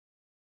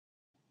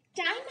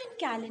Time and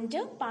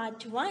Calendar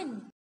Part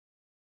 1.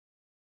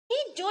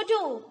 Hey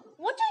Dodo,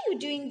 what are you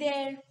doing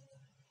there?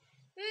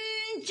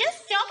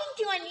 Just talking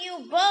to a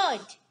new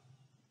bird.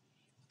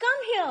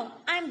 Come here,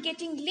 I'm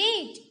getting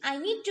late. I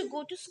need to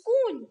go to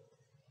school.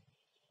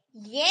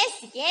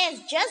 Yes,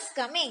 just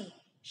coming.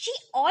 She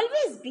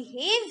always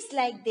behaves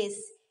like this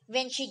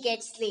when she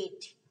gets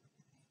late.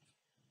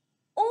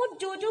 Oh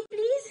Dodo,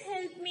 please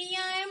help me.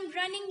 I am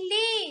running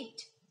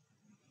late.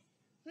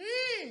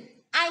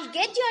 I'll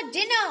get your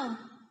dinner.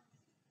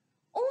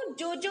 Oh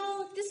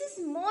Dodo, this is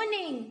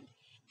morning.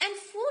 And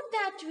food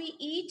that we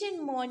eat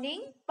in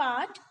morning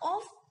part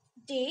of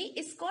day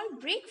is called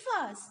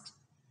breakfast.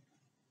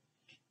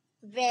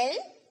 Well,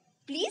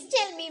 please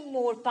tell me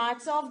more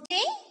parts of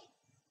day.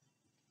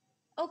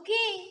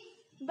 Okay,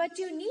 but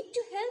you need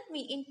to help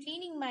me in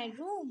cleaning my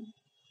room.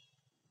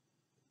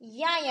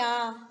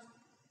 Yeah.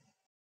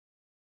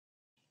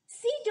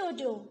 See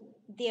Dodo,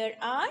 there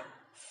are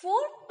 4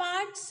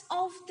 parts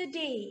of the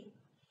day.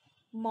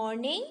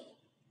 Morning,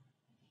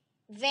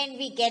 when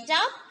we get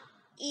up,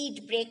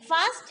 eat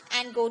breakfast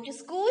and go to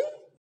school.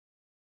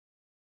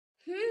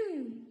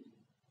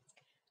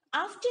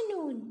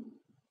 Afternoon,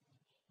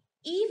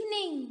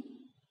 evening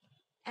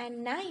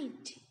and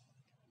night.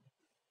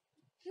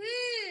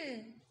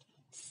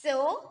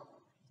 So,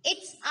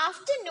 it's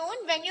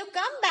afternoon when you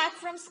come back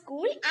from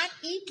school and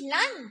eat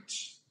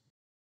lunch.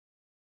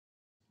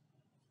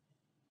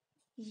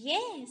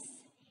 Yes,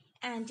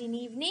 and in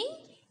evening,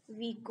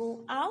 we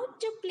go out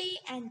to play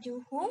and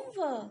do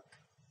homework.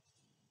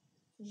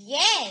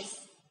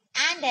 Yes,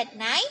 and at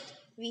night,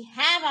 we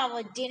have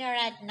our dinner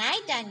at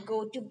night and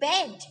go to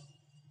bed.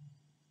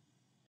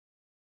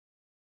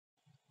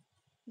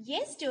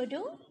 Yes,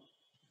 Dodo.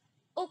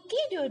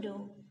 Okay,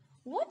 Dodo.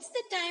 What's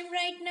the time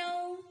right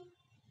now?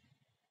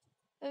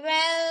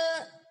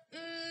 Well,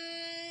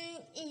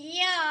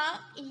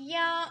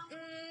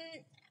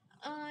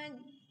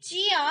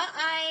 Gia,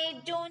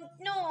 I don't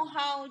know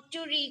how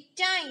to read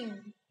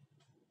time.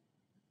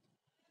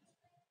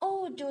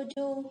 Oh,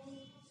 Dodo.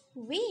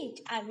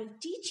 Wait, I will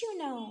teach you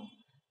now.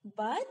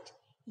 But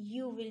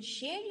you will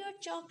share your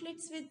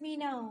chocolates with me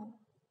now.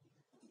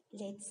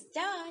 Let's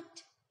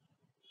start.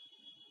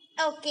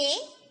 Okay.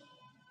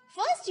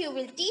 First, you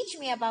will teach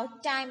me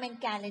about time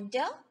and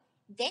calendar,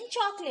 then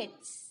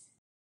chocolates.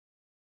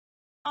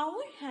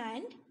 Hour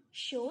hand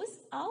shows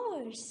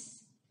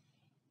hours.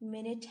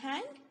 Minute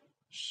hand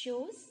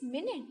shows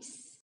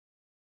minutes.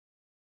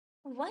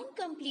 One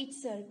complete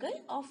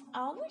circle of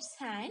hours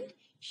hand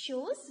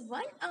shows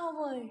 1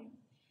 hour.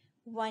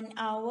 1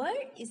 hour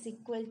is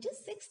equal to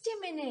 60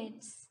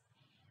 minutes.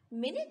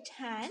 Minute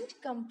hand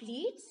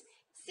completes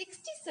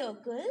 60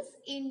 circles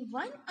in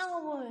 1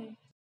 hour.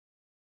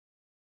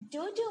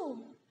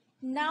 Dodo,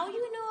 now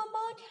you know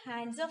about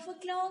hands of a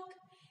clock.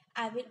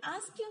 I will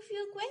ask you a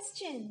few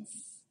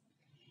questions.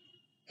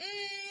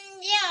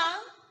 Yeah,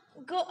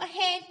 go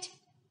ahead.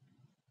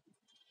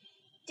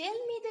 Tell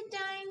me the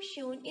time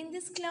shown in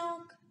this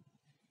clock.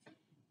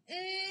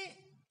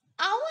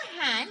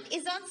 Our hand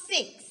is on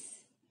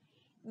 6.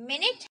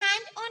 Minute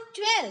hand on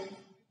 12.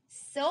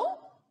 So,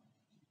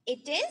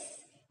 it is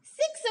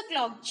 6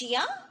 o'clock,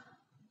 Gia.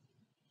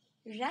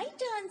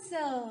 Right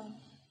answer.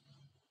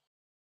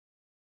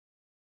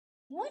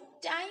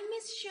 What time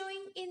is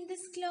showing in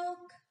this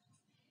clock?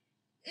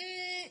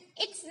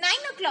 It's 9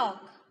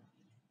 o'clock.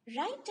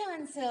 Right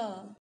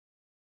answer.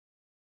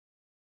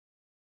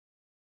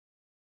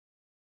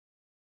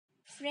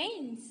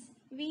 Friends,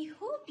 we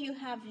hope you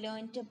have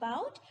learnt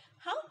about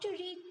how to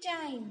read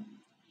time.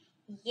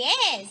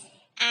 Yes,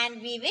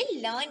 and we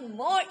will learn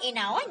more in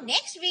our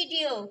next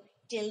video.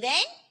 Till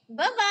then,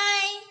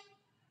 bye-bye.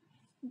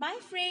 Bye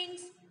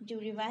friends. Do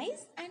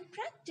revise and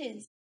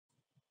practice.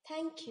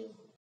 Thank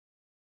you.